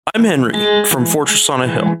I'm Henry from Fortress on a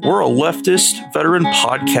Hill. We're a leftist veteran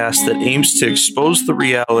podcast that aims to expose the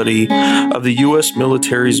reality of the U.S.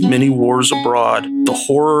 military's many wars abroad, the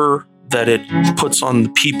horror that it puts on the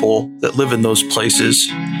people that live in those places,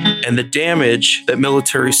 and the damage that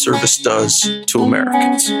military service does to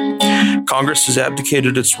Americans. Congress has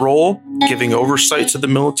abdicated its role, giving oversight to the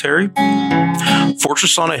military.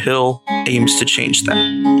 Fortress on a Hill aims to change that.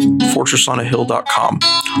 FortressOnAHill.com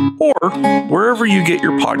or wherever you get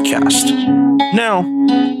your podcast. Now,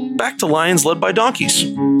 back to Lions Led by Donkeys.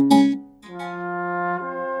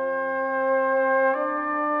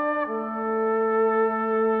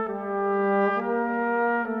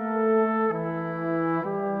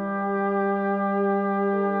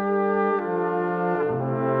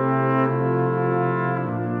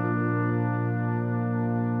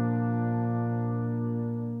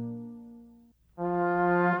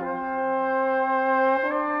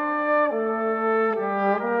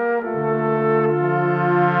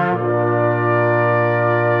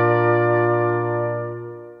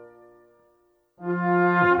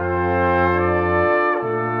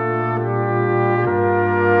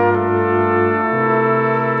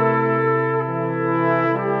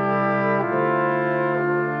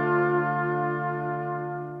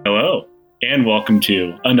 Welcome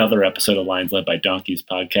to another episode of Lions Led by Donkeys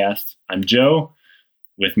podcast. I'm Joe.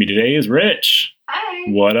 With me today is Rich.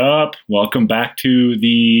 Hi. What up? Welcome back to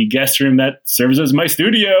the guest room that serves as my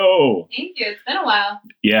studio. Thank you. It's been a while.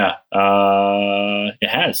 Yeah, it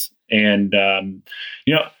has. And, how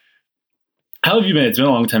have you been? It's been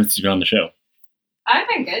a long time since you've been on the show. I've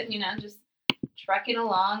been good, just trucking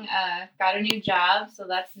along. Got a new job, so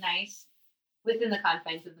that's nice within the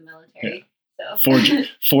confines of the military. Yeah. So.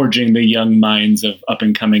 Forging the young minds of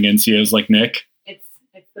up-and-coming NCOs like Nick. It's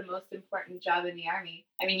the most important job in the Army.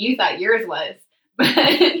 I mean, you thought yours was, but...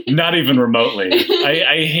 Not even remotely.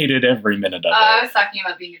 I hated every minute of it. I was talking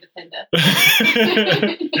about being a dependent.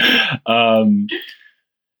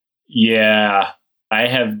 Yeah, I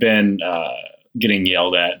have been getting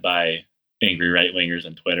yelled at by angry right-wingers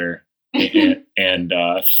on Twitter and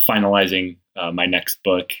finalizing my next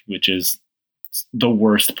book, which is the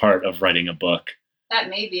worst part of writing a book. That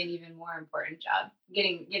may be an even more important job,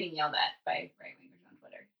 getting yelled at by right-wingers on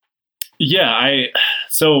Twitter. Yeah,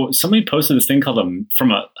 so somebody posted this thing called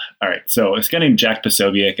so it's a guy named Jack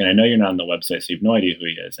Posobiec, and I know you're not on the website, so you have no idea who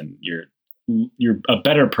he is, and you're a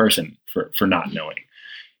better person for not knowing.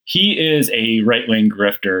 He is a right-wing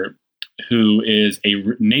grifter who is a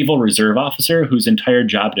naval reserve officer whose entire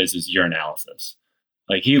job it is urinalysis.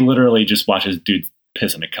 Like, he literally just watches dudes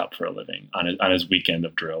piss in a cup for a living on his weekend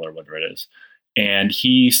of drill or whatever it is. And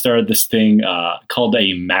he started this thing called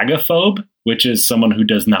a MAGAphobe, which is someone who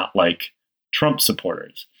does not like Trump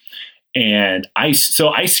supporters. And I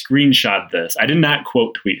screenshot this. I did not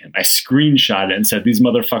quote tweet him. I screenshot it and said, these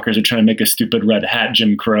motherfuckers are trying to make a stupid red hat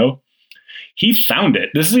Jim Crow. He found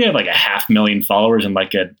it. This is like 500,000 followers and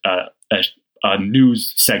like a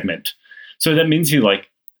news segment. So that means he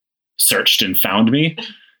searched and found me,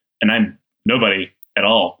 and I'm nobody at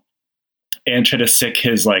all, and try to sick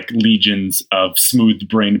his legions of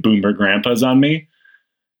smooth-brained boomer grandpas on me.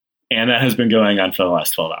 And that has been going on for the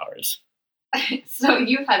last 12 hours. So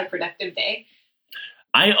you've had a productive day.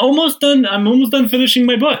 I'm almost done finishing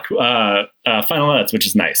my book, Final Edits, which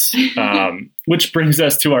is nice. Which brings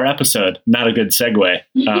us to our episode. Not a good segue.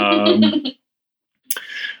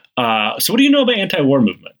 So what do you know about anti-war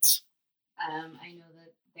movements? I know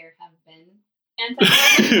that there have been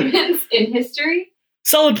anti-war movements in history.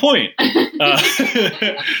 Solid point.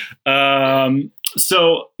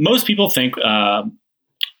 So most people think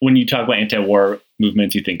when you talk about anti-war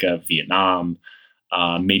movements, you think of Vietnam,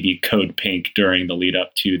 maybe Code Pink during the lead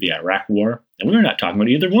up to the Iraq War. And we're not talking about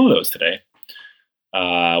either one of those today.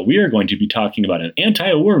 We are going to be talking about an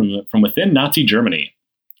anti-war movement from within Nazi Germany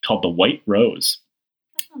called the White Rose.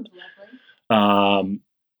 That sounds lovely.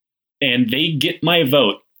 And they get my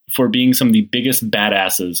vote for being some of the biggest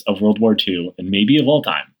badasses of World War II and maybe of all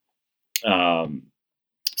time.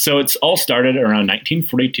 So it's all started around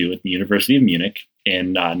 1942 at the University of Munich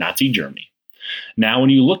in Nazi Germany. Now, when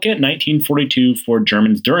you look at 1942 for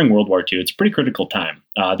Germans during World War II, it's a pretty critical time.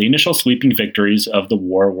 The initial sweeping victories of the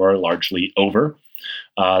war were largely over.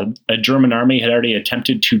 A German army had already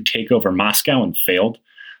attempted to take over Moscow and failed.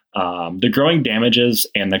 The growing damages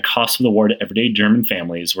and the cost of the war to everyday German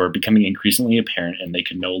families were becoming increasingly apparent, and they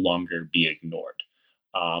could no longer be ignored.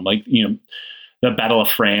 The Battle of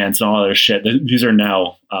France and all other shit, these are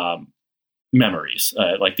now memories.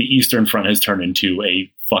 The Eastern Front has turned into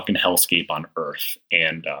a fucking hellscape on Earth,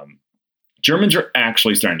 and Germans are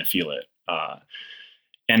actually starting to feel it.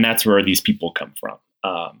 And that's where these people come from.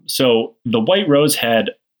 So the White Rose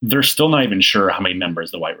they're still not even sure how many members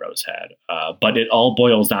the White Rose had, but it all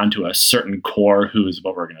boils down to a certain core who is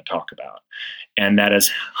what we're going to talk about. And that is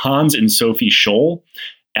Hans and Sophie Scholl,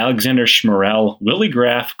 Alexander Schmerel, Willy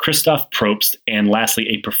Graf, Christoph Probst, and lastly,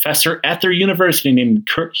 a professor at their university named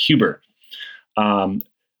Kurt Huber. All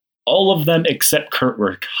of them except Kurt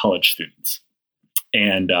were college students.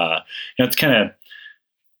 And it's kind of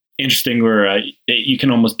interesting where you can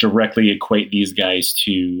almost directly equate these guys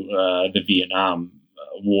to the Vietnam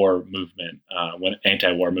War movement,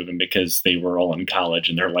 anti-war movement, because they were all in college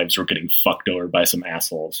and their lives were getting fucked over by some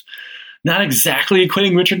assholes. Not exactly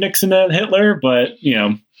equating Richard Nixon and Hitler, but,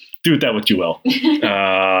 do with that what you will.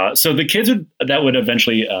 So the kids that would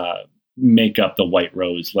eventually make up the White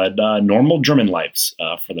Rose led normal German lives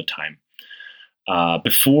for the time.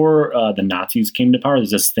 Before the Nazis came to power,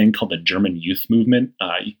 there's this thing called the German Youth Movement.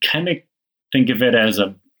 You kind of think of it as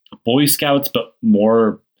a Boy Scouts, but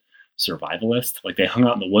more survivalist. Like they hung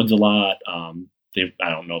out in the woods a lot. I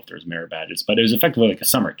don't know if there's merit badges, but it was effectively like a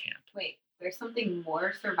summer camp. Wait, there's something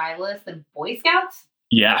more survivalist than Boy Scouts?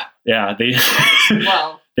 Yeah. They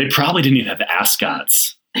they probably didn't even have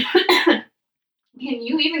ascots. Can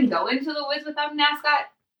you even go into the woods without an ascot?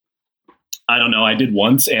 I don't know. I did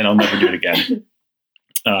once, and I'll never do it again.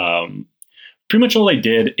 Pretty much all they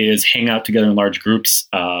did is hang out together in large groups.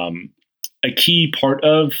 A key part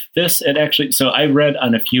of this, so I read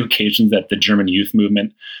on a few occasions that the German youth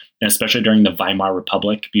movement, especially during the Weimar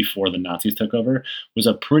Republic before the Nazis took over, was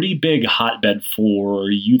a pretty big hotbed for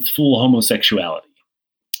youthful homosexuality.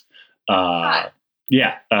 No.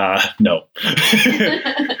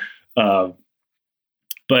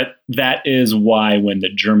 But that is why when the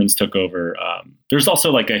Germans took over, there's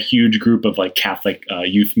also like a huge group of like Catholic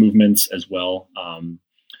youth movements as well.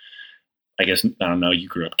 I guess, I don't know, you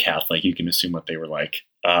grew up Catholic, you can assume what they were like.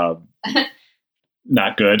 Not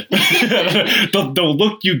good. The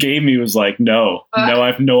look you gave me was like, no, I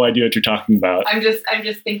have no idea what you're talking about. I'm just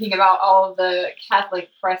thinking about all of the Catholic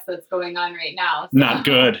press that's going on right now. So not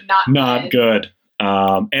good. Not good.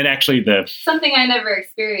 And actually something I never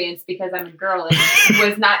experienced because I'm a girl and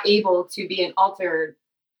was not able to be an altered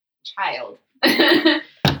child.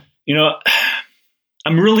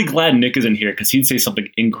 I'm really glad Nick isn't here because he'd say something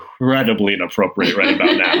incredibly inappropriate right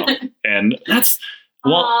about now. And that's,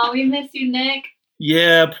 we miss you, Nick.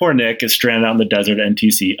 Yeah, poor Nick is stranded out in the desert at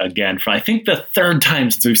NTC again for I think the third time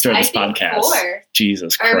since we started this podcast. 4.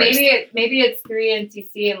 Jesus Christ. Or maybe it's 3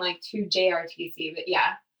 NTC and like 2 JRTC, but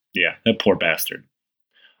yeah. Yeah, that poor bastard.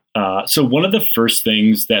 So one of the first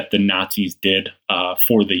things that the Nazis did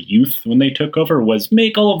for the youth when they took over was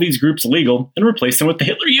make all of these groups illegal and replace them with the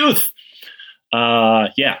Hitler Youth.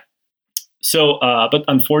 So, but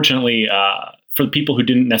unfortunately, for the people who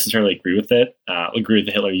didn't necessarily agree with the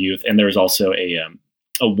Hitler Youth, and there was also a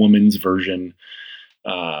woman's version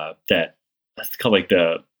that's called like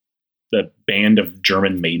the Band of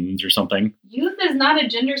German Maidens or something. Youth is not a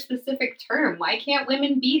gender specific term. Why can't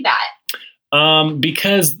women be that?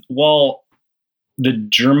 Because, the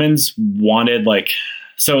Germans wanted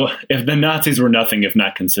so if the Nazis were nothing if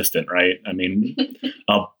not consistent, right? I mean,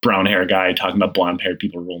 a brown hair guy talking about blonde haired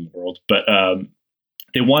people ruling the world, but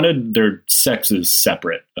they wanted their sexes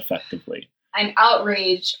separate, effectively. I'm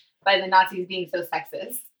outraged by the Nazis being so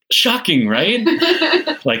sexist. Shocking, right?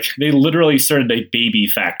 They literally started a baby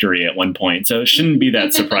factory at one point, so it shouldn't be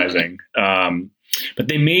that surprising. But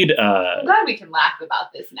they made... I'm glad we can laugh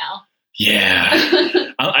about this now.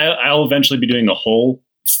 Yeah. I'll eventually be doing a whole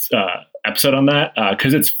episode on that,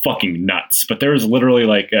 because it's fucking nuts. But there was literally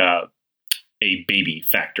a baby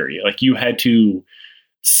factory. You had to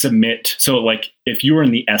submit... So, if you were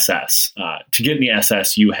in the SS, to get in the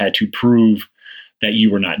SS, you had to prove that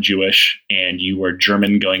you were not Jewish and you were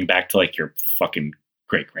German going back to your fucking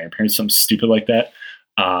great-grandparents, something stupid like that,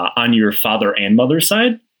 on your father and mother's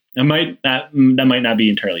side. That might not be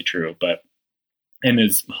entirely true, and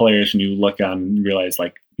it's hilarious when you look on and realize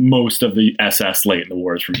most of the SS late in the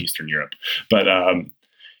war is from Eastern Europe. But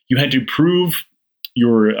you had to prove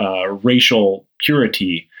your racial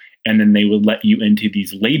purity, and then they would let you into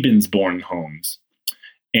these Lebensborn homes.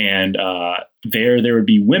 And there would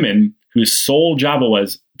be women whose sole job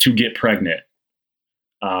was to get pregnant.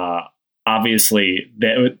 Obviously,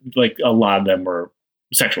 a lot of them were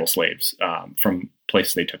sexual slaves from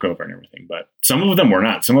places they took over and everything. But some of them were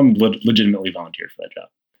not. Some of them legitimately volunteered for that job.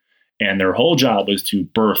 And their whole job was to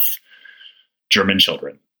birth German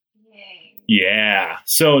children. Yay. Yeah.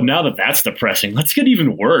 So now that that's depressing, let's get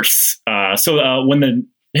even worse. So when the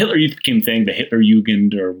Hitler Youth became a thing, the Hitler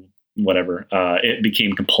Jugend or whatever, it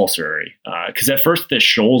became compulsory. Because at first the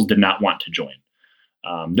Scholls did not want to join.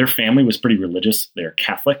 Their family was pretty religious. They're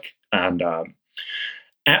Catholic. And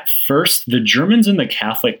at first, the Germans in the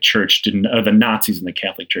Catholic Church the Nazis in the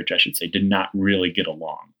Catholic Church, I should say, did not really get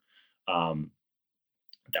along.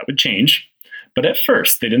 That would change. But at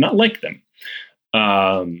first, they did not like them.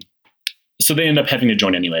 So they ended up having to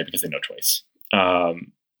join anyway because they had no choice.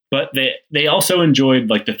 But they also enjoyed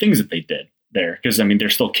like the things that they did there. Because, I mean, they're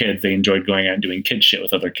still kids. They enjoyed going out and doing kid shit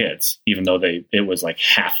with other kids, even though it was like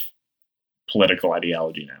half political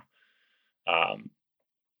ideology now.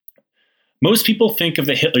 Most people think of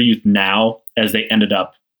the Hitler Youth now as they ended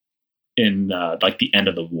up in like the end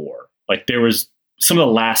of the war. Like there was some of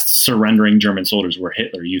the last surrendering German soldiers were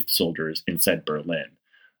Hitler Youth soldiers inside Berlin.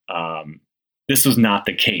 This was not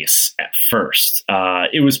the case at first.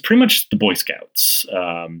 It was pretty much the Boy Scouts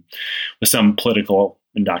with some political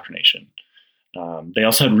indoctrination. They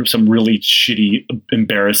also had some really shitty,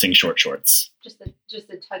 embarrassing short shorts. Just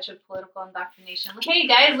a touch of political indoctrination. Like, hey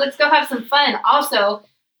guys, let's go have some fun. Also,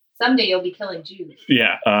 someday you'll be killing Jews.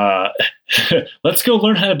 Yeah. Let's go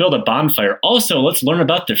learn how to build a bonfire. Also, let's learn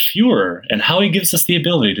about the Fuhrer and how he gives us the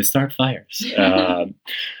ability to start fires.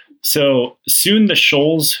 So soon the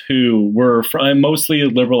Scholls, who were mostly a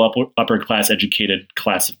liberal upper class educated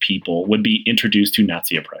class of people, would be introduced to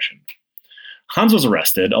Nazi oppression. Hans was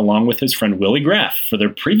arrested along with his friend Willy Graf for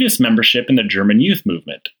their previous membership in the German youth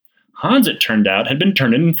movement. Hans, it turned out, had been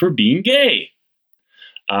turned in for being gay,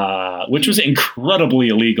 which was incredibly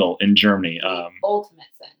illegal in Germany. Ultimate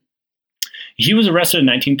sin. He was arrested in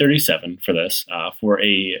 1937 for this, for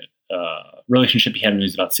a relationship he had when he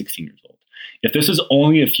was about 16 years old. If this was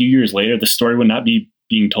only a few years later, the story would not be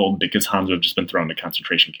being told because Hans would have just been thrown in a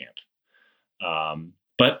concentration camp.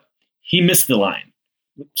 But he missed the line.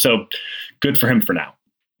 So good for him for now.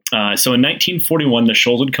 So in 1941, the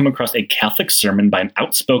Scholls would come across a Catholic sermon by an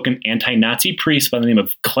outspoken anti-Nazi priest by the name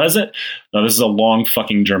of This is a long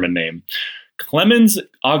fucking German name. Clemens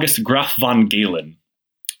August Graf von Galen.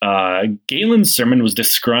 Galen's sermon was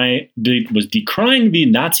decrying the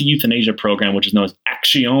Nazi euthanasia program, which is known as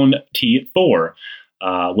Aktion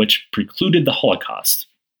T4, which precluded the Holocaust.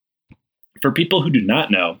 For people who do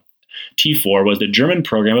not know, T4 was the German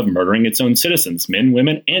program of murdering its own citizens, men,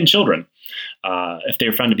 women, and children, if they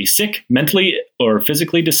were found to be sick, mentally or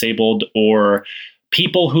physically disabled, or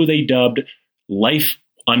people who they dubbed life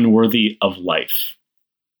unworthy of life.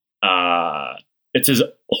 It's as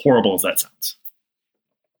horrible as that sounds.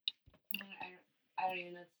 I don't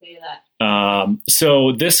even know to say that.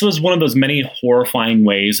 So this was one of those many horrifying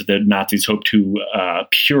ways that the Nazis hoped to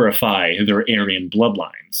purify their Aryan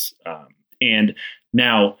bloodlines. And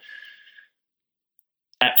now,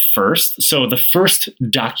 at first, so the first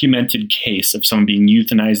documented case of someone being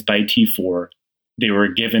euthanized by T4, they were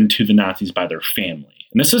given to the Nazis by their family.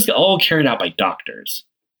 And this was all carried out by doctors.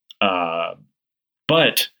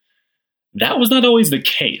 But that was not always the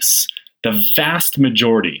case. The vast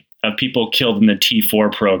majority of people killed in the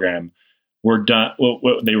T4 program were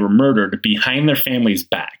they were murdered behind their family's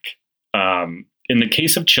back. In the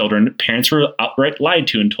case of children, parents were outright lied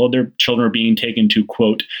to and told their children were being taken to,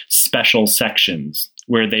 quote, special sections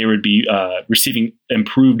where they would be receiving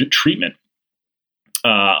improved treatment.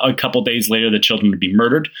 A couple days later, the children would be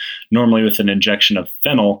murdered, normally with an injection of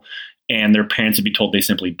fentanyl, and their parents would be told they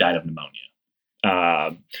simply died of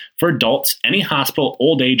pneumonia. For adults, any hospital,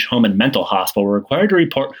 old age home, and mental hospital were required to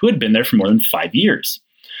report who had been there for more than 5 years.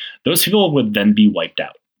 Those people would then be wiped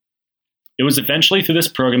out. It was eventually through this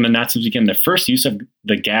program the Nazis began the first use of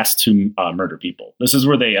the gas to murder people. This is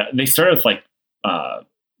where they started with like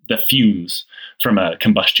the fumes from a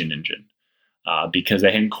combustion engine because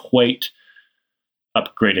they hadn't quite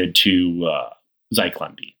upgraded to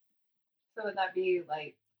Zyklon B. So would that be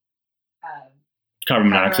like carbon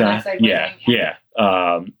monoxide? Yeah.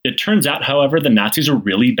 It turns out, however, the Nazis were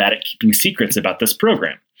really bad at keeping secrets about this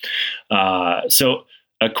program. So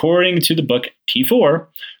according to the book T4,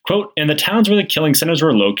 quote, in the towns where the killing centers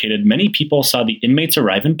were located, many people saw the inmates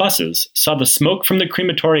arrive in buses, saw the smoke from the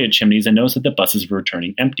crematoria chimneys, and noticed that the buses were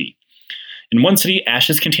returning empty. In one city,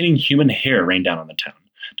 ashes containing human hair rained down on the town.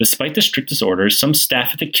 Despite the strictest orders, some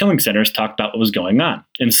staff at the killing centers talked about what was going on.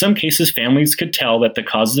 In some cases, families could tell that the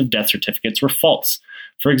causes of death certificates were false.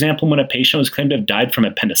 For example, when a patient was claimed to have died from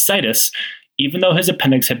appendicitis, even though his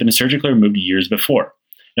appendix had been surgically removed years before.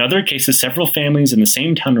 In other cases, several families in the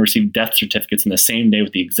same town received death certificates in the same day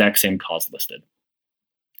with the exact same cause listed.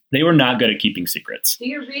 They were not good at keeping secrets. Do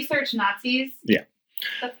you research Nazis? Yeah.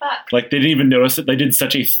 What the fuck? Like, they didn't even notice it. They did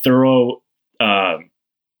such a thorough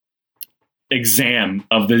exam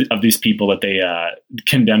of these people that they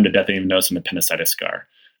condemned to death. They didn't even notice an appendicitis scar.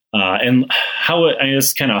 And how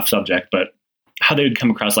it's kind of off subject, but how they would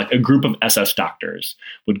come across, like a group of SS doctors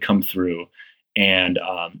would come through and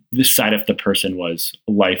decide if the person was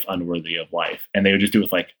life unworthy of life. And they would just do it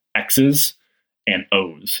with like X's and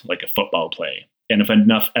O's, like a football play. And if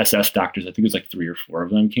enough SS doctors, I think it was like 3 or 4 of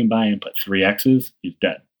them, came by and put 3 X's, he's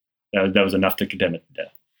dead. That was enough to condemn it to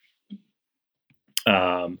death.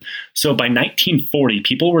 So by 1940,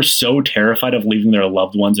 people were so terrified of leaving their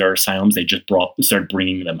loved ones or asylums, they just started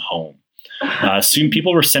bringing them home. Soon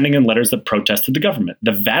people were sending in letters that protested the government.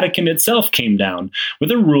 The Vatican itself came down with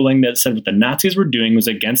a ruling that said what the Nazis were doing was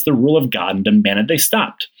against the rule of God and demanded they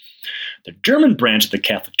stopped. The German branch of the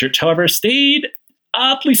Catholic Church, however, stayed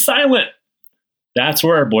oddly silent. That's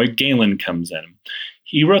where our boy Galen comes in.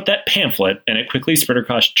 He wrote that pamphlet, and it quickly spread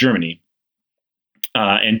across Germany.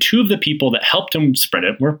 And 2 of the people that helped him spread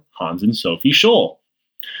it were Hans and Sophie Scholl,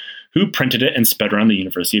 who printed it and spread around the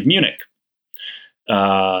University of Munich.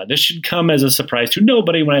 This should come as a surprise to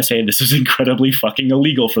nobody when I say this was incredibly fucking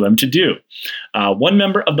illegal for them to do. One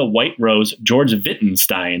member of the White Rose, George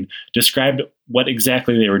Wittgenstein, described what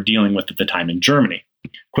exactly they were dealing with at the time in Germany.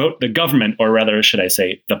 Quote, the government, or rather, should I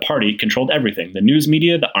say, the party, controlled everything: the news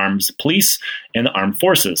media, the armed police, and the armed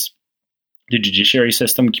forces. The judiciary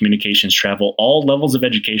system, communications, travel, all levels of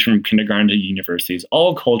education from kindergarten to universities,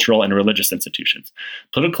 all cultural and religious institutions.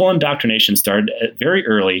 Political indoctrination started very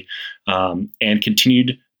early and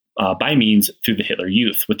continued by means through the Hitler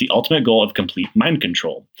Youth, with the ultimate goal of complete mind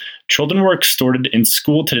control. Children were extorted in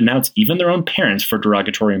school to denounce even their own parents for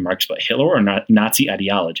derogatory remarks about Hitler or Nazi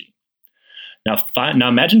ideology. Now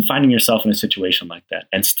imagine finding yourself in a situation like that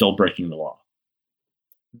and still breaking the law.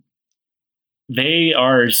 They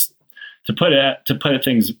are... To put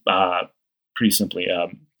things pretty simply,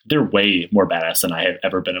 they're way more badass than I have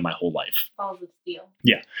ever been in my whole life. Balls of steel.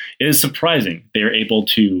 Yeah. It is surprising they're able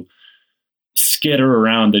to skitter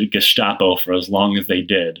around the Gestapo for as long as they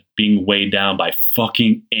did, being weighed down by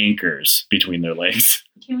fucking anchors between their legs.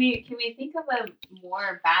 Can we think of a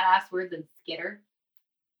more badass word than skitter?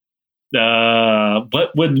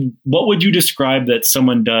 What would you describe that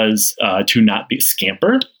someone does to not be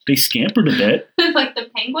scamper? They scampered a bit. Like the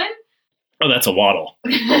penguin? Oh, that's a waddle.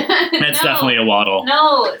 That's definitely a waddle.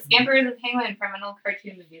 No, Scamper is a penguin from an old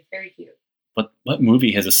cartoon movie. It's very cute. What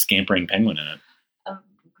movie has a scampering penguin in it? A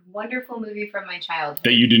wonderful movie from my childhood.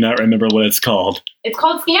 That you do not remember what it's called. It's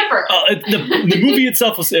called Scamper. The movie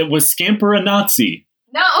itself was Scamper a Nazi?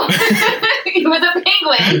 No, he was a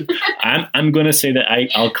penguin. I'm going to say that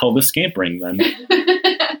I'll call this scampering then.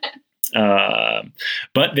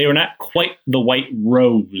 But they were not quite the White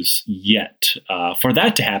Rose yet. For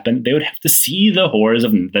that to happen, they would have to see the horrors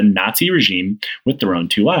of the Nazi regime with their own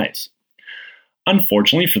 2 eyes.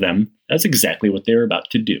 Unfortunately for them, that's exactly what they were about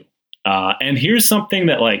to do. And here's something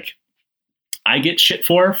that, like, I get shit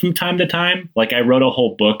for from time to time. Like, I wrote a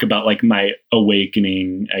whole book about, like, my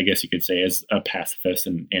awakening, I guess you could say, as a pacifist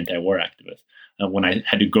and anti-war activist, when I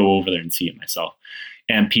had to go over there and see it myself.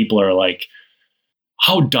 And people are like,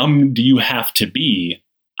 how dumb do you have to be?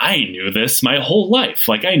 I knew this my whole life.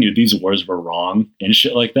 Like, I knew these wars were wrong and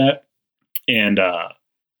shit like that. And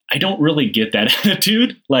I don't really get that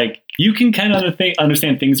attitude. Like, you can kind of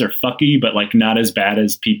understand things are fucky, but, like, not as bad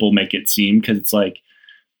as people make it seem. Because it's like,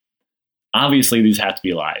 obviously these have to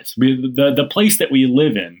be lies. The place that we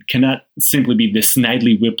live in cannot simply be the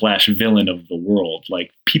Snidely Whiplash villain of the world.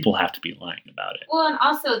 Like, people have to be lying about it. Well, and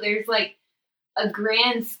also there's, like, a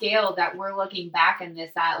grand scale that we're looking back on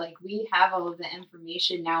this at. Like, we have all of the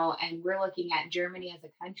information now, and we're looking at Germany as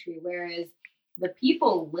a country, whereas the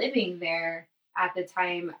people living there at the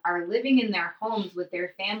time are living in their homes with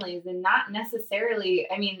their families, and not necessarily,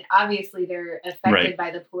 I mean, obviously they're affected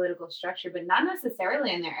by the political structure, but not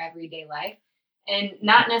necessarily in their everyday life, and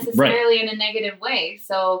not necessarily in a negative way.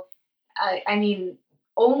 So, I mean,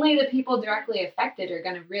 only the people directly affected are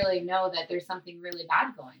going to really know that there's something really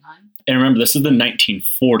bad going on. And remember, this is the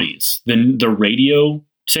 1940s. Then the radio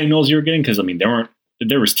signals you were getting, because I mean,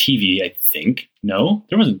 there was TV, I think. No,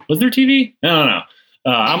 there wasn't. Was there TV? I don't know.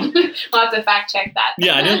 We'll have to fact check that.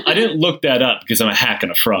 Yeah, I didn't look that up because I'm a hack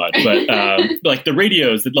and a fraud. But like the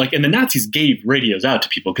radios, and the Nazis gave radios out to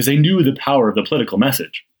people because they knew the power of the political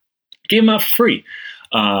message. Gave them out for free.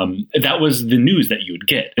 That was the news that you would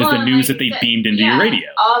get, is the news that they beamed into your radio.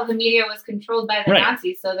 All of the media was controlled by the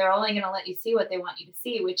Nazis, so they're only going to let you see what they want you to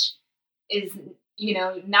see, which is, you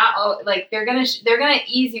know, not like they're gonna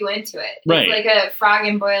ease you into it. Right. It's like a frog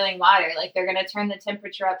in boiling water. Like, they're gonna turn the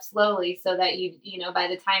temperature up slowly so that you know, by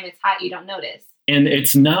the time it's hot, you don't notice. And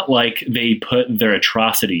it's not like they put their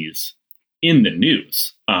atrocities in the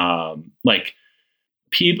news. Like,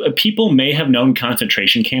 people may have known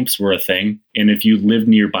concentration camps were a thing, and if you lived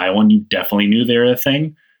nearby one, you definitely knew they were a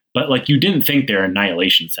thing. but like you didn't think they're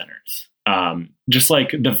annihilation centers. Just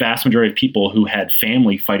like the vast majority of people who had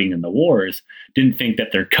family fighting in the wars didn't think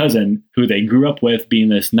that their cousin, who they grew up with being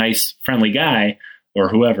this nice, friendly guy, or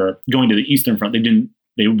whoever, going to the Eastern Front,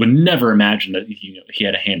 they would never imagine that he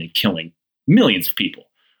had a hand in killing millions of people.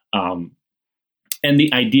 And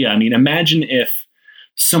the idea, I mean, imagine if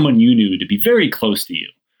someone you knew to be very close to you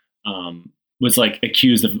was like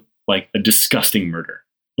accused of like a disgusting murder.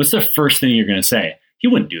 What's the first thing you're going to say? He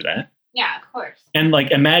wouldn't do that. Yeah, of course. And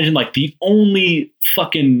like, imagine like the only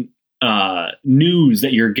fucking news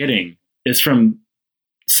that you're getting is from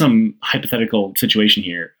some hypothetical situation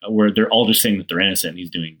here where they're all just saying that they're innocent and he's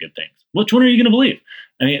doing good things. Which one are you going to believe?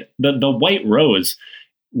 I mean, the White Rose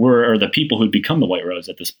or the people who'd become the White Rose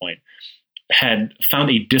at this point had found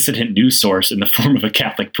a dissident news source in the form of a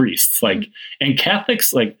Catholic priest. Like, and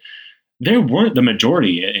Catholics, like, they weren't the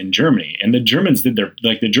majority in Germany, and the Germans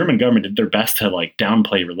the German government did their best to like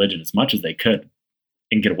downplay religion as much as they could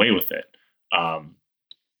and get away with it.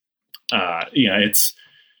 It's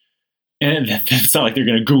not like they're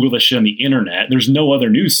going to Google this shit on the internet. There's no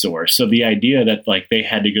other news source. So the idea that like they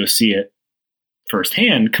had to go see it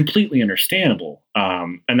firsthand, completely understandable.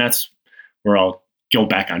 And that's where I'll go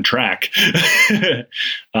back on track.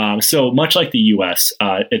 So much like the U.S.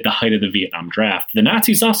 At the height of the Vietnam draft, the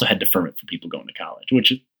Nazis also had deferment for people going to college,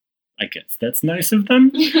 which I guess that's nice of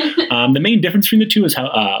them. The main difference between the two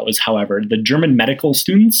was however, the German medical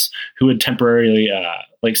students who had temporarily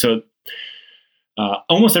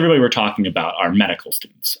almost everybody we're talking about are medical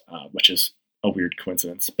students, which is a weird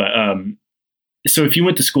coincidence. But so if you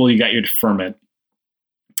went to school, you got your deferment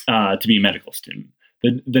to be a medical student.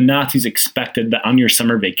 The Nazis expected that on your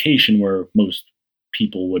summer vacation, where most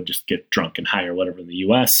people would just get drunk and high or whatever in the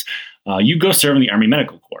U.S., you go serve in the Army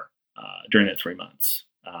Medical Corps during that 3 months.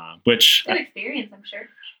 Which good experience, I'm sure.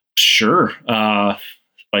 Sure,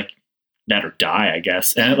 like that or die, I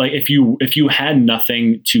guess. And like if you had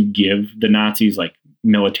nothing to give the Nazis, like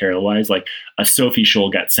military wise, like a Sophie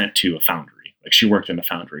Scholl got sent to a foundry. Like she worked in a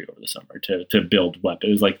foundry over the summer to build weapons.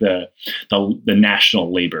 It was like the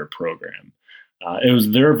National Labor Program. It was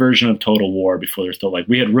their version of Total War before they're still like,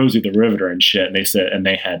 we had Rosie the Riveter and shit. And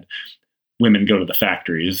they had women go to the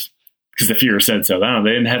factories because the Fuhrer said so. I don't know,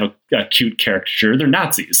 they didn't have a cute caricature. They're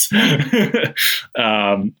Nazis.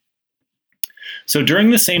 So during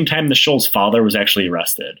the same time, the Scholl's father was actually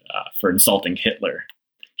arrested for insulting Hitler.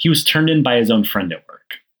 He was turned in by his own friend at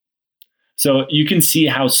work. So you can see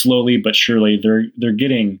how slowly but surely they're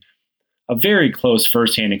getting a very close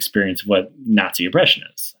firsthand experience of what Nazi oppression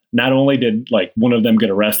is. Not only did like one of them get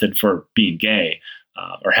arrested for being gay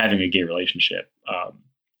or having a gay relationship,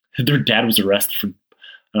 their dad was arrested for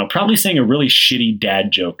probably saying a really shitty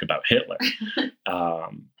dad joke about Hitler.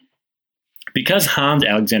 Because Hans,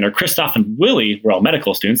 Alexander, Christoph, and Willie were all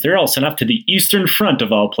medical students, they're all sent up to the Eastern Front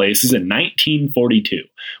of all places in 1942,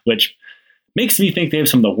 which makes me think they have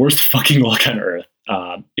some of the worst fucking luck on earth.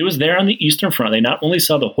 It was there on the Eastern Front. They not only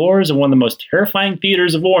saw the horrors of one of the most terrifying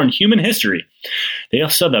theaters of war in human history, they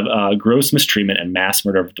also saw the gross mistreatment and mass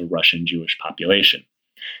murder of the Russian Jewish population.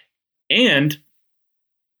 And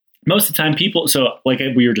most of the time people, so like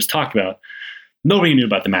we were just talking about, nobody knew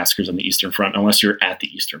about the massacres on the Eastern Front unless you're at the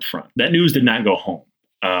Eastern Front. That news did not go home.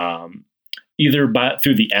 Either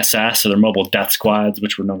through the SS or their mobile death squads,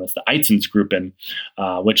 which were known as the Einsatzgruppen,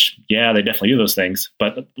 which, yeah, they definitely do those things.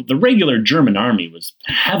 But the regular German army was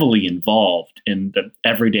heavily involved in the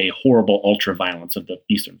everyday horrible ultra-violence of the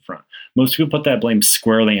Eastern Front. Most people put that blame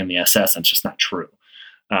squarely on the SS, and it's just not true.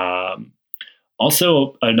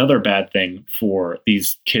 Also, another bad thing for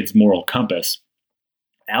these kids' moral compass,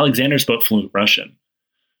 Alexander spoke fluent Russian.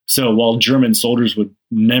 So while German soldiers would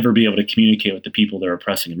never be able to communicate with the people they're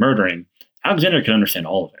oppressing and murdering, Alexander could understand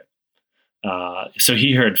all of it. So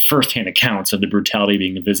he heard firsthand accounts of the brutality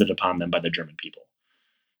being visited upon them by the German people.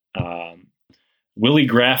 Willie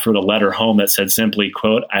Graf wrote a letter home that said simply,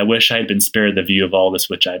 quote, "I wish I had been spared the view of all this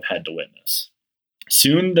which I've had to witness."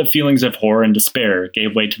 Soon the feelings of horror and despair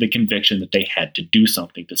gave way to the conviction that they had to do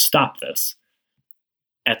something to stop this.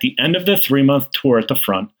 At the end of the 3-month tour at the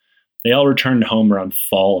front, they all returned home around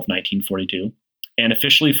fall of 1942 and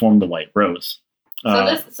officially formed the White Rose.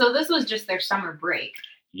 So this was just their summer break.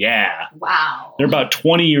 Yeah. Wow. They're about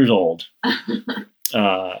 20 years old.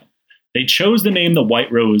 They chose the name the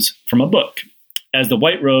White Rose from a book, as the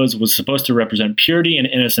White Rose was supposed to represent purity and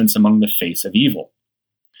innocence among the face of evil.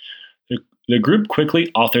 The group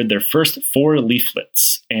quickly authored their first 4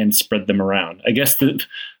 leaflets and spread them around. I guess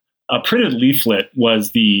a printed leaflet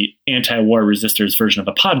was the anti-war resistors version of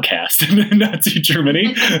a podcast in Nazi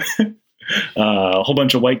Germany. A whole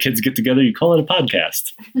bunch of white kids get together. You call it a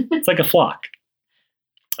podcast. It's like a flock.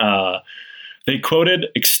 They quoted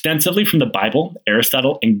extensively from the Bible,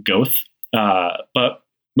 Aristotle, and Goethe, but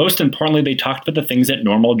most importantly, they talked about the things that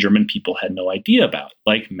normal German people had no idea about,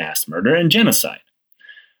 like mass murder and genocide.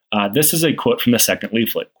 This is a quote from the second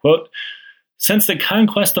leaflet. Quote, "Since the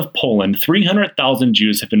conquest of Poland, 300,000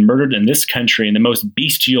 Jews have been murdered in this country in the most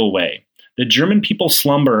bestial way. The German people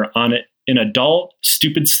slumber on it in a dull,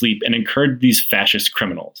 stupid sleep and encourage these fascist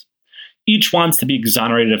criminals. Each wants to be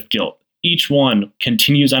exonerated of guilt. Each one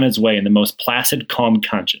continues on his way in the most placid, calm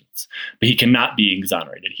conscience, but he cannot be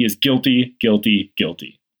exonerated. He is guilty, guilty,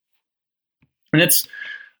 guilty." And it's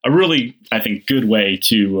a really, I think, good way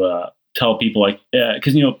to tell people, like,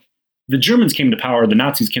 because, the Germans came to power, the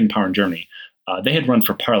Nazis came to power in Germany. They had run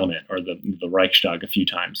for parliament or the Reichstag a few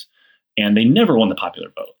times, and they never won the popular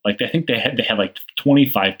vote. Like, I think they had like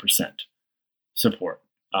 25% support.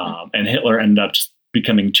 And Hitler ended up just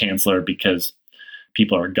becoming chancellor because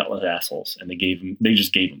people are gutless assholes, and they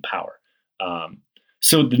just gave him power.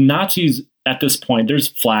 So the Nazis at this point, there's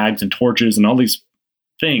flags and torches and all these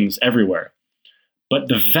things everywhere. But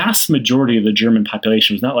the vast majority of the German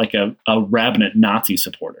population was not like a rabbinate Nazi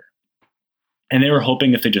supporter. And they were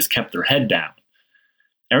hoping if they just kept their head down,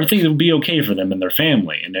 everything would be okay for them and their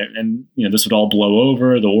family. And this would all blow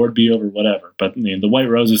over, the war would be over, whatever. But the White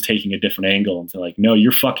Rose is taking a different angle and saying, like, no,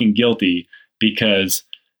 you're fucking guilty because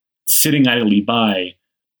sitting idly by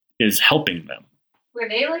is helping them. Were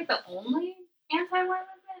they like the only anti-war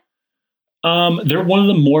movement? They're one of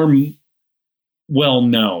the more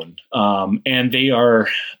well-known, and they are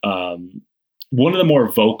one of the more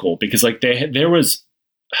vocal because, like, there was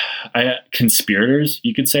conspirators,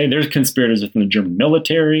 you could say. There's conspirators within the German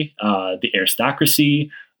military, the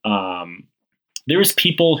aristocracy. There was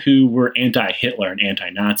people who were anti-Hitler and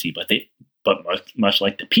anti-Nazi, but much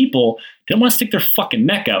like the people, didn't want to stick their fucking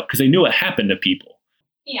neck out because they knew what happened to people.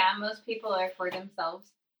 Yeah, most people are for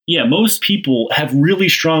themselves. Yeah, most people have really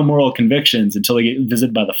strong moral convictions until they get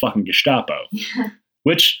visited by the fucking Gestapo.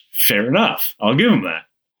 Which, fair enough. I'll give them that.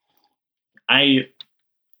 I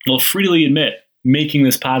will freely admit, making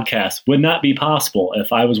this podcast would not be possible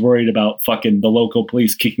if I was worried about fucking the local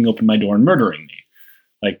police kicking open my door and murdering me.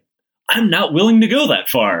 Like, I'm not willing to go that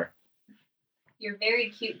far. Your very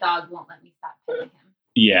cute dog won't let me stop petting him.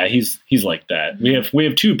 Yeah, he's like that. Mm-hmm. We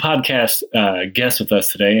have two podcast guests with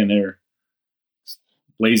us today, and they're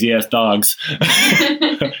lazy ass dogs.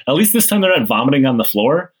 At least this time they're not vomiting on the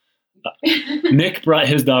floor. Nick brought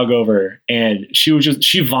his dog over, and she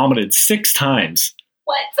vomited 6 times.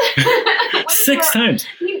 What? 6 times.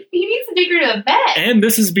 He needs to take her to the vet. And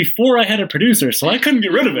this is before I had a producer, so I couldn't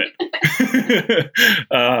get rid of it.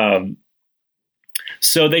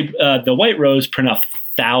 So the White Rose print off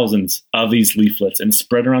thousands of these leaflets and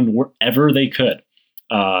spread around wherever they could.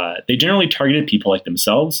 They generally targeted people like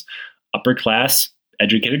themselves, upper class,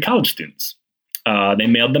 educated college students. They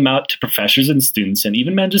mailed them out to professors and students, and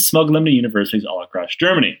even managed to smuggle them to universities all across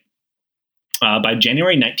Germany. By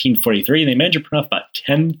January 1943, they managed to print off about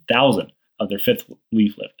 10,000 of their 5th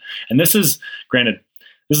leaflet. And this is, granted,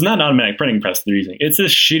 this is not an automatic printing press they're using. It's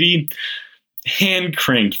this shitty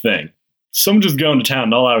hand-cranked thing. Someone just going to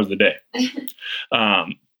town all hours of the day.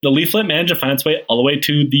 The leaflet managed to find its way all the way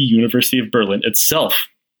to the University of Berlin itself.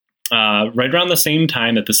 Right around the same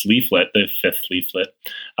time that this leaflet, the 5th leaflet,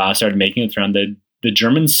 started making its round, the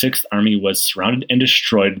German 6th Army was surrounded and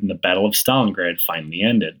destroyed when the Battle of Stalingrad finally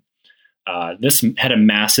ended. This had a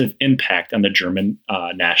massive impact on the German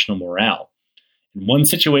national morale. In one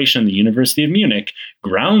situation in the University of Munich,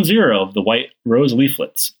 ground zero of the White Rose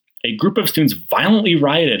leaflets, a group of students violently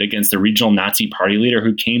rioted against the regional Nazi party leader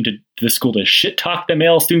who came to the school to shit-talk the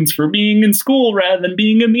male students for being in school rather than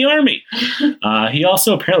being in the army. He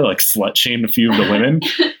also apparently slut-shamed a few of the women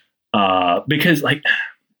because,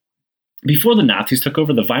 before the Nazis took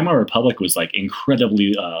over, the Weimar Republic was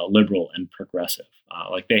incredibly liberal and progressive.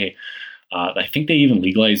 I think they even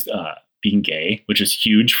legalized being gay, which is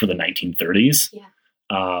huge for the 1930s.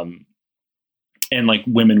 Yeah. And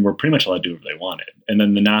women were pretty much allowed to do whatever they wanted. And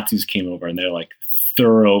then the Nazis came over, and they're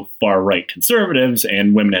thorough far-right conservatives,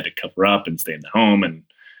 and women had to cover up and stay in the home and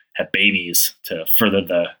have babies to further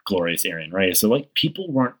the glorious Aryan race. So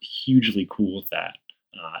people weren't hugely cool with that.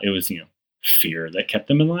 It was, fear that kept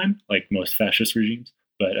them in line, like most fascist regimes.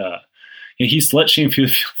 But he slut-shamed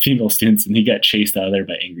female students, and he got chased out of there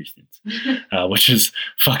by angry students, which is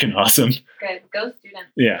fucking awesome. Good. Go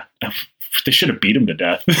students. Yeah. They should have beat him to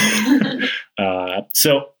death.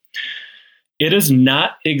 So it is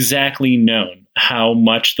not exactly known how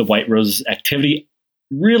much the White Rose's activity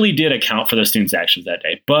really did account for the students' actions that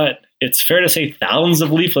day, but it's fair to say thousands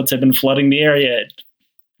of leaflets have been flooding the area. It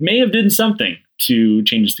may have done something to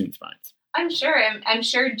change the students' minds. I'm sure. I'm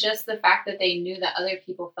sure just the fact that they knew that other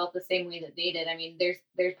people felt the same way that they did. I mean,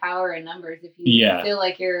 there's power in numbers. If you feel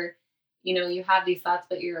like you're, you have these thoughts,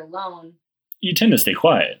 but you're alone, you tend to stay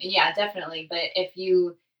quiet. Yeah, definitely. But if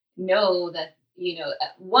you know that,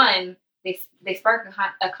 one, they spark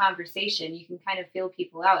a conversation, you can kind of feel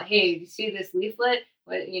people out. Hey, you see this leaflet?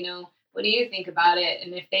 What do you think about it?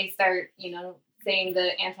 And if they start, saying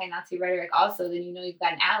the anti-Nazi rhetoric also, then you've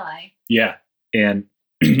got an ally. Yeah. And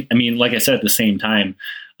I mean, like I said, at the same time,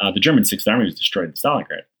 the German Sixth Army was destroyed in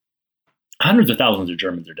Stalingrad. Hundreds of thousands of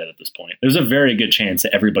Germans are dead at this point. There's a very good chance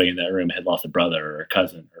that everybody in that room had lost a brother or a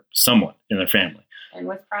cousin or someone in their family. And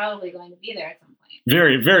was probably going to be there at some point.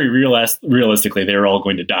 Very, very realistically, they were all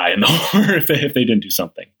going to die in the war if they didn't do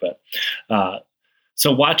something. But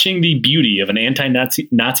so watching the beauty of an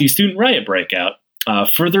anti-Nazi student riot breakout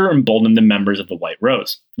further emboldened the members of the White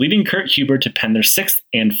Rose, leading Kurt Huber to pen their sixth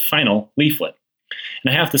and final leaflet.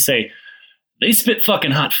 And I have to say, they spit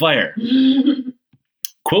fucking hot fire.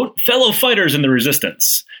 Quote, fellow fighters in the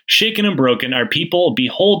resistance, shaken and broken, our people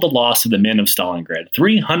behold the loss of the men of Stalingrad.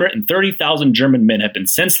 330,000 German men have been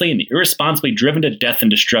senselessly and irresponsibly driven to death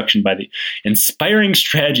and destruction by the inspiring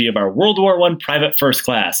strategy of our World War I private first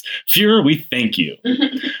class. Führer, we thank you.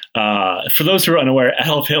 For those who are unaware,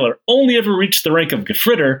 Adolf Hitler only ever reached the rank of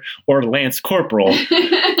Gefreiter or Lance Corporal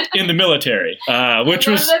in the military, which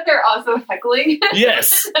was... that they're also heckling?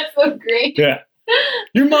 Yes. That's so great. Yeah.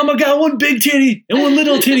 Your mama got one big titty and one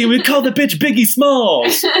little titty. We call the bitch Biggie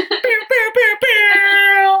Smalls.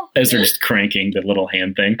 As they're just cranking the little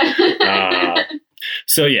hand thing.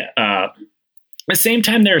 At the same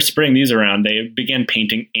time they were spreading these around, they began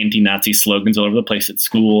painting anti-Nazi slogans all over the place at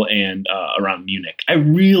school and around Munich. I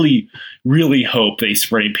really, really hope they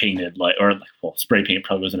spray painted spray paint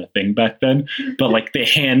probably wasn't a thing back then, but like they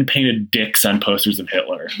hand painted dicks on posters of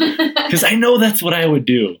Hitler. Because I know that's what I would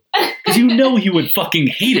do. Because he would fucking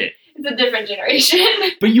hate it. It's a different generation.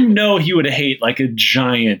 But he would hate like a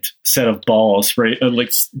giant set of balls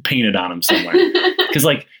painted on him somewhere. Because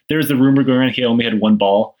there's the rumor going around he only had one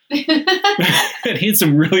ball. And he had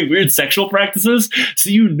some really weird sexual practices. So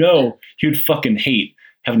he would fucking hate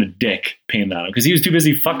having a dick painted on him. Because he was too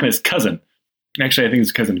busy fucking his cousin. Actually, I think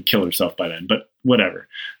his cousin killed herself by then. But whatever.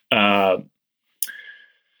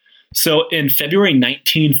 So in February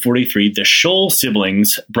 1943, the Scholl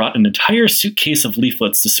siblings brought an entire suitcase of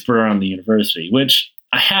leaflets to spread around the university, which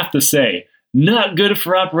I have to say, not good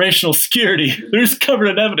for operational security. They're just covered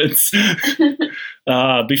in evidence.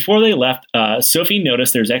 Before they left, Sophie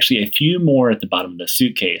noticed there's actually a few more at the bottom of the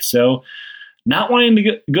suitcase. So not wanting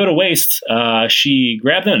to go to waste, she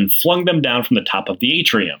grabbed them and flung them down from the top of the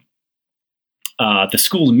atrium. The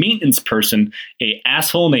school's maintenance person, a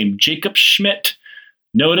asshole named Jacob Schmidt,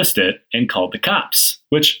 noticed it and called the cops,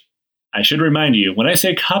 which I should remind you, when I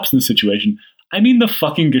say cops in this situation, I mean the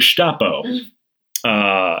fucking Gestapo.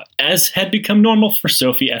 As had become normal for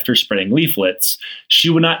Sophie after spreading leaflets, she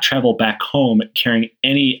would not travel back home carrying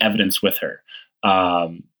any evidence with her,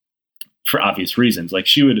 for obvious reasons. Like,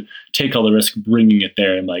 she would take all the risk bringing it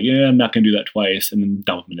there and I'm not going to do that twice, and then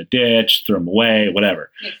dump them in a ditch, throw them away,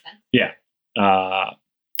 whatever. Makes sense. Yeah.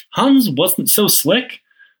 Hans wasn't so slick.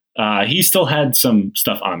 He still had some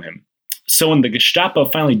stuff on him. So when the Gestapo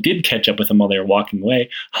finally did catch up with him while they were walking away,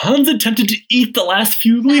 Hans attempted to eat the last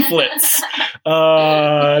few leaflets.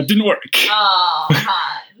 Didn't work. Oh,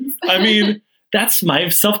 Hans. I mean, that's my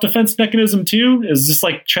self-defense mechanism too, is just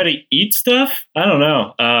try to eat stuff. I don't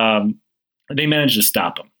know. They managed to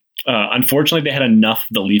stop him. Unfortunately, they had enough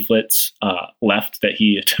of the leaflets left that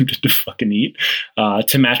he attempted to fucking eat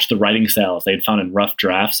to match the writing styles they had found in rough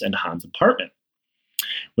drafts in Hans' apartment,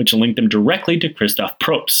 which linked them directly to Christoph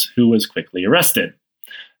Probst, who was quickly arrested.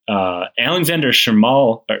 Alexander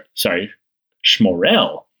Schmorell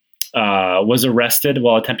was arrested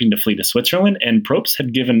while attempting to flee to Switzerland, and Probst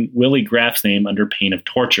had given Willy Graf's name under pain of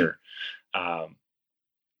torture.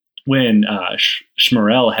 When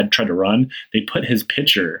Schmorell had tried to run, they put his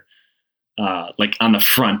picture on the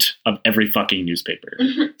front of every fucking newspaper.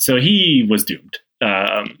 So he was doomed.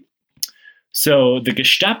 So the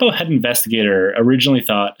Gestapo head investigator originally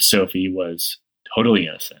thought Sophie was totally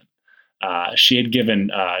innocent. She had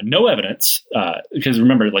given no evidence, because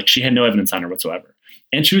remember, she had no evidence on her whatsoever.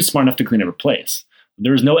 And she was smart enough to clean up her place.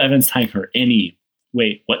 There was no evidence tying her any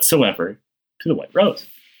way whatsoever to the White Rose.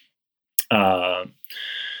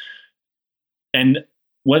 And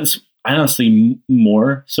what's honestly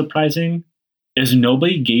more surprising is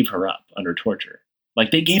nobody gave her up under torture.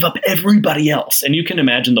 They gave up everybody else. And you can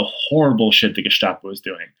imagine the horrible shit the Gestapo was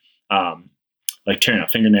doing. Tearing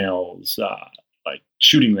out fingernails,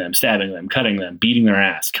 shooting them, stabbing them, cutting them, beating their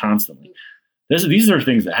ass constantly. These are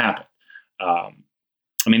things that happen.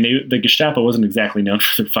 I mean, the Gestapo wasn't exactly known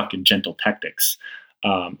for their fucking gentle tactics.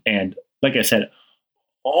 And like I said,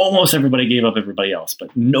 almost everybody gave up everybody else,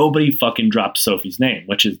 but nobody fucking dropped Sophie's name,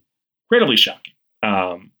 which is incredibly shocking.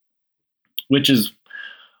 Which is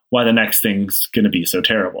why the next thing's going to be so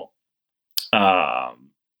terrible.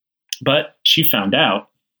 But she found out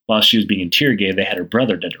while she was being interrogated, they had her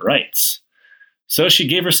brother dead to rights. So she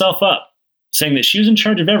gave herself up, saying that she was in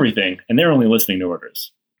charge of everything and they're only listening to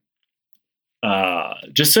orders.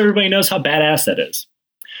 Just so everybody knows how badass that is.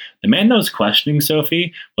 The man that was questioning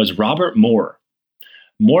Sophie was Robert Moore.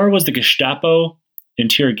 Moore was the Gestapo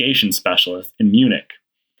interrogation specialist in Munich,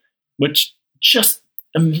 which just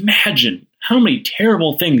imagine how many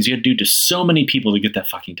terrible things you had to do to so many people to get that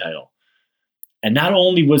fucking title. And not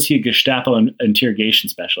only was he a Gestapo interrogation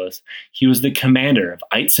specialist, he was the commander of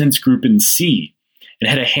Einsatzgruppen C and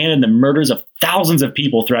had a hand in the murders of thousands of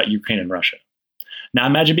people throughout Ukraine and Russia. Now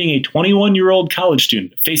imagine being a 21-year-old college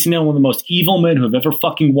student facing down one of the most evil men who have ever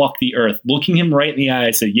fucking walked the earth, looking him right in the eye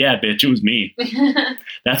and say, yeah, bitch, it was me.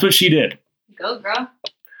 That's what she did. Go, girl.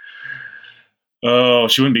 Oh,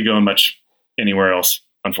 she wouldn't be going much anywhere else,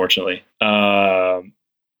 unfortunately. I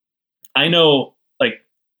know, like,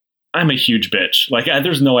 I'm a huge bitch. Like,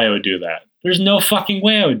 there's no way I would do that. There's no fucking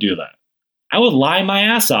way I would do that. I would lie my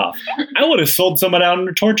ass off. I would have sold someone out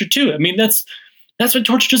under torture too. I mean, that's why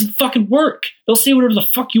torture doesn't fucking work. They'll say whatever the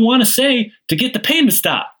fuck you want to say to get the pain to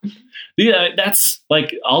stop. That's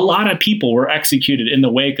like a lot of people were executed in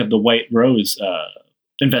the wake of the White Rose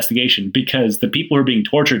investigation because the people who were being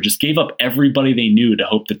tortured just gave up everybody they knew to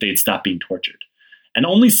hope that they'd stop being tortured. And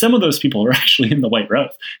only some of those people were actually in the White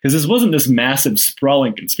Rose because this wasn't this massive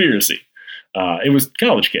sprawling conspiracy. It was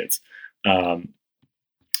college kids.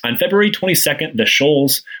 On February 22nd, the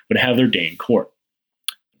Scholls would have their day in court.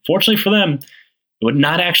 Fortunately for them, it would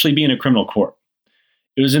not actually be in a criminal court.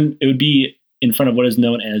 It would be in front of what is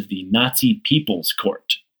known as the Nazi People's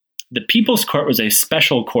Court. The People's Court was a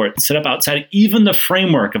special court set up outside even the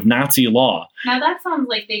framework of Nazi law. Now that sounds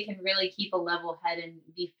like they can really keep a level head and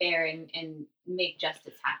be fair and make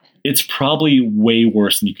justice happen. It's probably way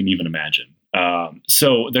worse than you can even imagine.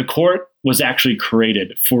 So the court was actually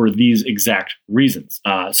created for these exact reasons.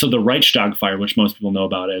 So the Reichstag fire, which most people know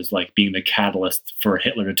about as like being the catalyst for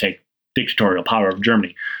Hitler to take dictatorial power of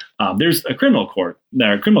Germany. There's a criminal court,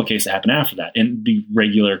 a criminal case that happened after that in the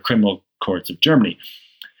regular criminal courts of Germany.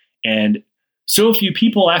 And so few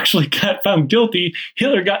people actually got found guilty,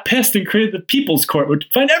 Hitler got pissed and created the People's Court, which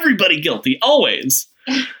would find everybody guilty, always.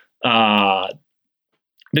 The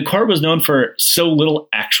court was known for so little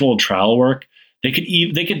actual trial work, they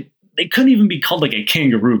couldn't even be called like a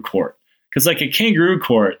kangaroo court. Because like a kangaroo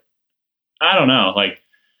court, I don't know, like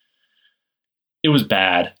it was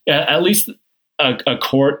bad. At least a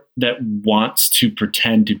court that wants to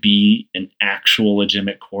pretend to be an actual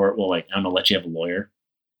legitimate court will, like, I don't know, let you have a lawyer.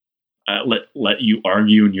 Let you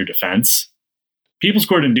argue in your defense. People's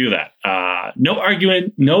Court didn't do that. No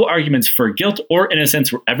arguments for guilt or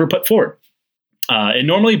innocence were ever put forward. It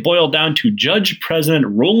normally boiled down to Judge President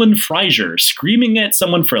Roland Frasier screaming at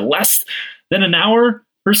someone for less than an hour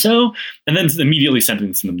or so, and then immediately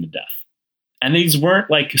sentencing them to death. And these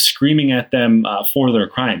weren't like screaming at them for their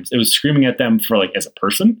crimes. It was screaming at them for like as a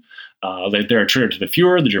person. Like they're a traitor to the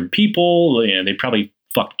Fuhrer, the German people, and they probably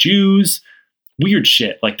fucked Jews. Weird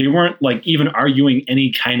shit. Like they weren't like even arguing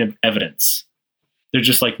any kind of evidence. They're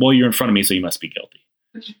just like, well, you're in front of me, so you must be guilty.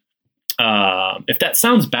 If that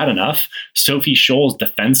sounds bad enough, Sophie Scholl's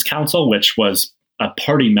defense counsel, which was a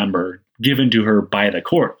party member given to her by the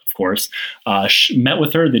court, of course, met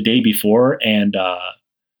with her the day before and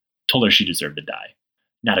told her she deserved to die.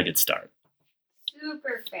 Not a good start.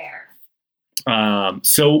 Super fair.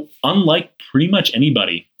 So unlike pretty much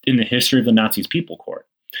anybody in the history of the Nazis' People Court,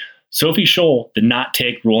 Sophie Scholl did not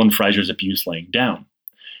take Roland Frasier's abuse laying down.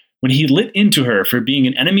 When he lit into her for being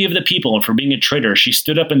an enemy of the people and for being a traitor, she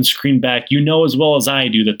stood up and screamed back, "You know as well as I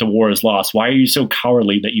do that the war is lost. Why are you so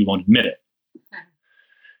cowardly that you won't admit it?"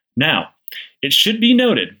 Now, it should be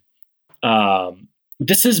noted,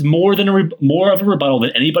 this is more of a rebuttal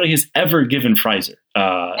than anybody has ever given Frasier.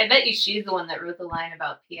 I bet you she's the one that wrote the line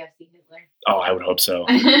about PFC Hitler. Oh, I would hope so.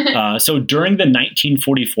 So during the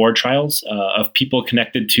 1944 trials of people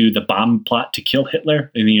connected to the bomb plot to kill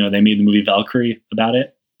Hitler, and they made the movie Valkyrie about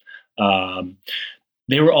it.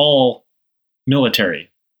 They were all military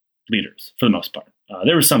leaders for the most part.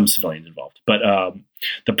 There were some civilians involved, but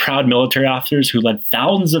the proud military officers who led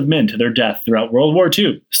thousands of men to their death throughout World War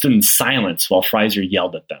II stood in silence while Frasier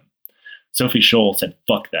yelled at them. Sophie Scholl said,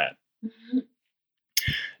 "Fuck that." Mm-hmm.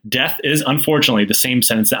 Death is unfortunately the same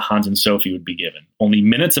sentence that Hans and Sophie would be given, only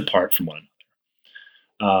minutes apart from one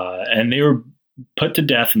and they were put to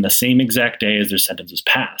death on the same exact day as their sentence was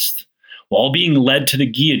passed. While being led to the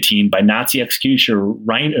guillotine by Nazi executioner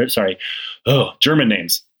German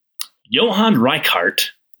names, Johann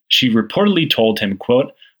Reichardt, she reportedly told him,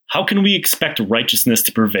 quote, "How can we expect righteousness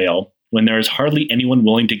to prevail when there is hardly anyone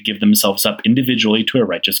willing to give themselves up individually to a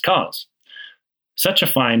righteous cause? Such a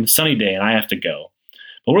fine, sunny day, and I have to go.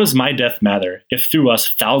 But what does my death matter if through us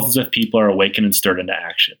thousands of people are awakened and stirred into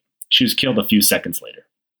action?" She was killed a few seconds later.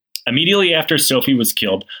 Immediately after Sophie was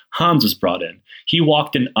killed, Hans was brought in. He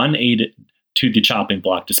walked in unaided to the chopping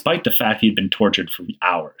block, despite the fact he had been tortured for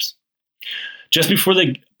hours. Just before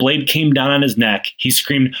the blade came down on his neck, he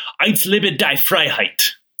screamed, "Eins lebe die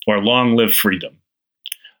Freiheit," or "Long live freedom."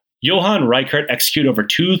 Johann Reichardt executed over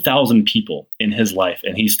 2,000 people in his life,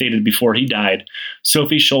 and he stated before he died,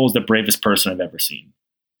 "Sophie Scholl is the bravest person I've ever seen."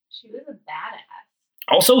 She was a badass.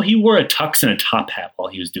 Also, he wore a tux and a top hat while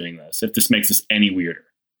he was doing this, if this makes this any weirder.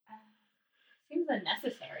 Seems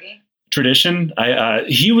unnecessary. Tradition.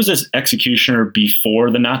 He was an executioner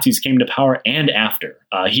before the Nazis came to power and after.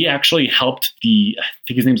 He actually helped I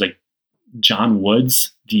think his name's like John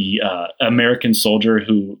Woods, the American soldier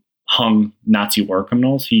who hung Nazi war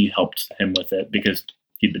criminals. He helped him with it because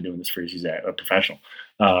he'd been doing this for years. He's a professional.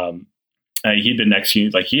 He'd been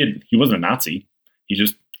executed. Like he wasn't a Nazi.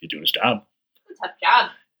 He's doing his job. It's a tough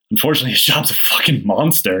job. Unfortunately, his job's a fucking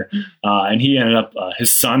monster. And he ended up,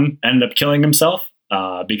 his son ended up killing himself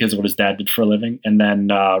because of what his dad did for a living. And then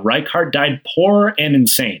Reichardt died poor and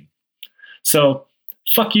insane. So,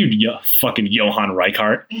 fuck you, fucking Johann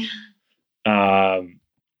Reichardt. One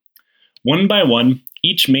by one,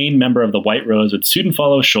 each main member of the White Rose would soon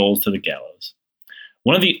follow Scholz to the gallows.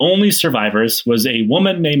 One of the only survivors was a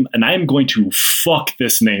woman named, and I am going to fuck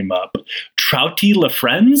this name up, Trouty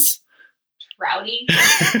Lafrenz? Trouty?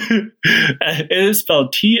 It is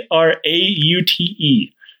spelled Traute.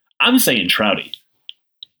 I'm saying Trouty.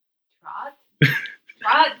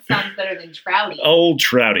 Trot sounds better than Trouty. Old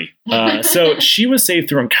Trouty. So she was saved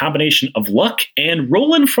through a combination of luck and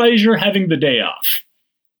Roland Frasier having the day off.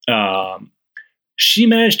 She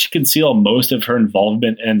managed to conceal most of her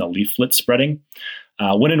involvement in the leaflet spreading,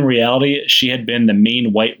 when in reality she had been the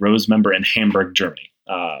main White Rose member in Hamburg, Germany.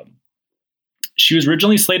 She was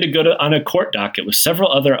originally slated to go on a court docket with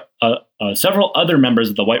several other members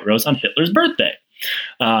of the White Rose on Hitler's birthday.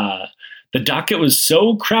 The docket was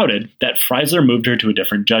so crowded that Freisler moved her to a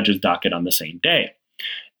different judge's docket on the same day.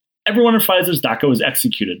 Everyone in Freisler's docket was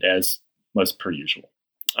executed, as was per usual.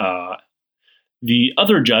 The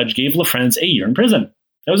other judge gave Lafrenz a year in prison.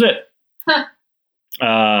 That was it. Huh.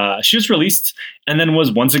 She was released and then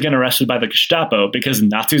was once again arrested by the Gestapo because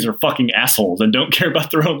Nazis are fucking assholes and don't care about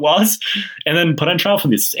their own laws, and then put on trial for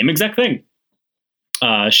the same exact thing.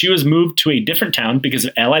 She was moved to a different town because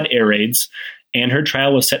of Allied air raids, and her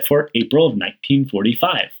trial was set for April of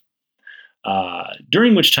 1945,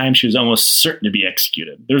 during which time she was almost certain to be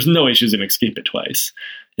executed. There's no way she was going to escape it twice.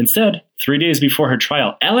 Instead, 3 days before her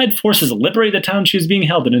trial, Allied forces liberated the town she was being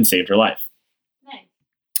held in and saved her life. Nice.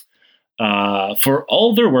 For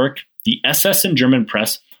all their work, the SS and German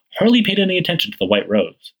press hardly paid any attention to the White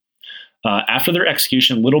Rose. After their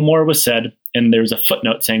execution, little more was said, and there was a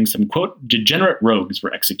footnote saying some, quote, degenerate rogues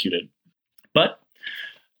were executed. But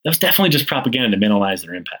that was definitely just propaganda to minimize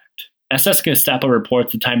their impact. SS Gestapo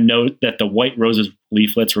reports at the time note that the White Rose's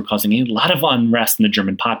leaflets were causing a lot of unrest in the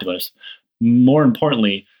German populace. More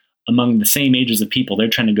importantly, among the same ages of people, they're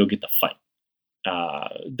trying to go get the fight.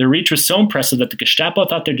 Their reach was so impressive that the Gestapo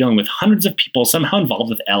thought they're dealing with hundreds of people somehow involved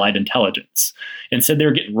with Allied intelligence, and said they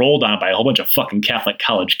were getting rolled on by a whole bunch of fucking Catholic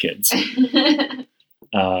college kids.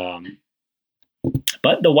 But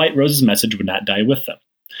the White Rose's message would not die with them.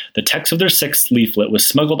 The text of their sixth leaflet was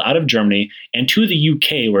smuggled out of Germany and to the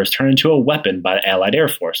UK, where it's turned into a weapon by the Allied air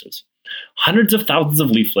forces. Hundreds of thousands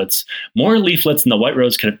of leaflets, more leaflets than the White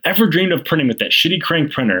Rose could have ever dreamed of printing with that shitty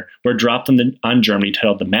crank printer, were dropped on Germany,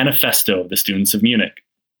 titled The Manifesto of the Students of Munich.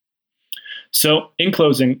 So, in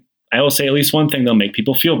closing, I will say at least one thing that'll make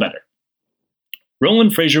people feel better.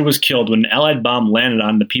 Roland Frasier was killed when an Allied bomb landed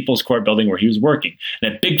on the People's Court building where he was working,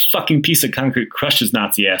 and a big fucking piece of concrete crushed his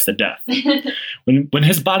Nazi ass to death. When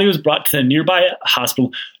his body was brought to the nearby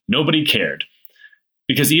hospital, nobody cared,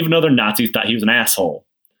 because even other Nazis thought he was an asshole.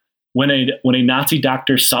 When a Nazi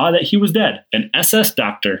doctor saw that he was dead, an SS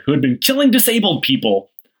doctor who had been killing disabled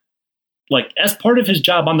people, like as part of his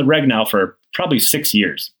job on the reg now for probably 6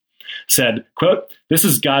 years, said, quote, "This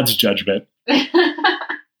is God's judgment."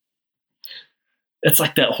 It's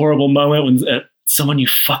like that horrible moment when someone you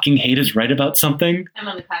fucking hate is right about something. I'm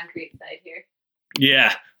on the concrete side here.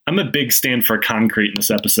 Yeah, I'm a big stand for concrete in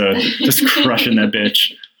this episode. Just crushing that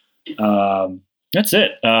bitch. That's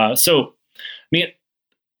it. So, I mean,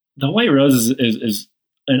 the White Rose is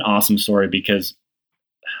an awesome story because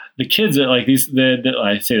the kids are like these.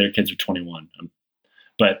 I say their kids are 21,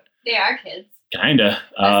 but they are kids, kinda.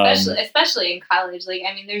 Especially in college. Like,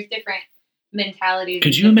 I mean, there's different mentalities.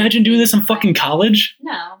 Could you imagine doing this in fucking college?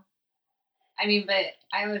 No, I mean, but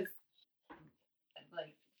I was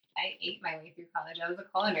like, I ate my way through college. I was a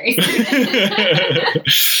culinary student.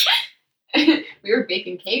 We were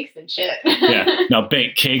baking cakes and shit. Yeah, now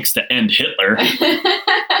bake cakes to end Hitler.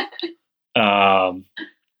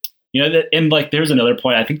 And like, there's another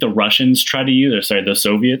point. I think the Russians the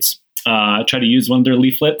Soviets try to use one of their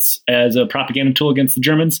leaflets as a propaganda tool against the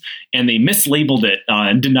Germans, and they mislabeled it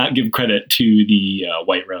and did not give credit to the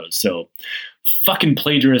White Rose. So, fucking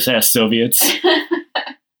plagiarist ass Soviets.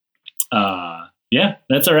 Yeah,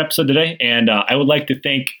 that's our episode today, and I would like to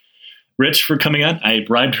thank Rich for coming on. I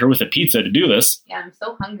bribed her with a pizza to do this. Yeah, I'm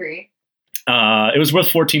so hungry. It was worth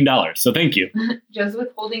 $14, so thank you. Just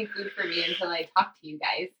withholding food for me until I talk to you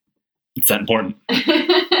guys. It's that important.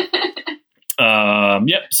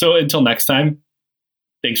 Yep. So until next time,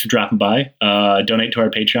 thanks for dropping by. Donate to our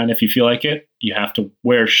Patreon if you feel like it. You have to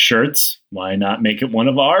wear shirts. Why not make it one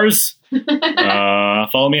of ours?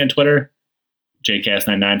 Follow me on Twitter,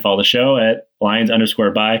 JCast99. Follow the show at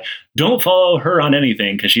Lions_by. Don't follow her on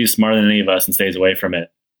anything because she's smarter than any of us and stays away from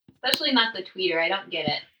it. Especially not the tweeter. I don't get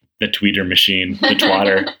it. The tweeter machine. The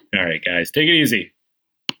twatter. All right, guys. Take it easy.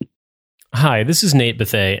 Hi, this is Nate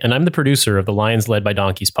Bethea, and I'm the producer of the Lions Led by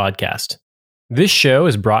Donkeys podcast. This show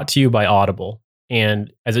is brought to you by Audible,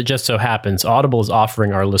 and as it just so happens, Audible is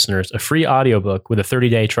offering our listeners a free audiobook with a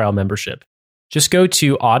 30-day trial membership. Just go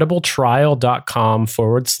to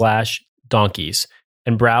audibletrial.com/donkeys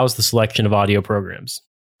and browse the selection of audio programs.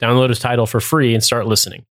 Download his title for free and start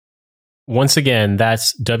listening. Once again,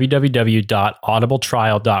 that's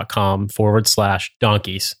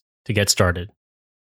www.audibletrial.com/donkeys to get started.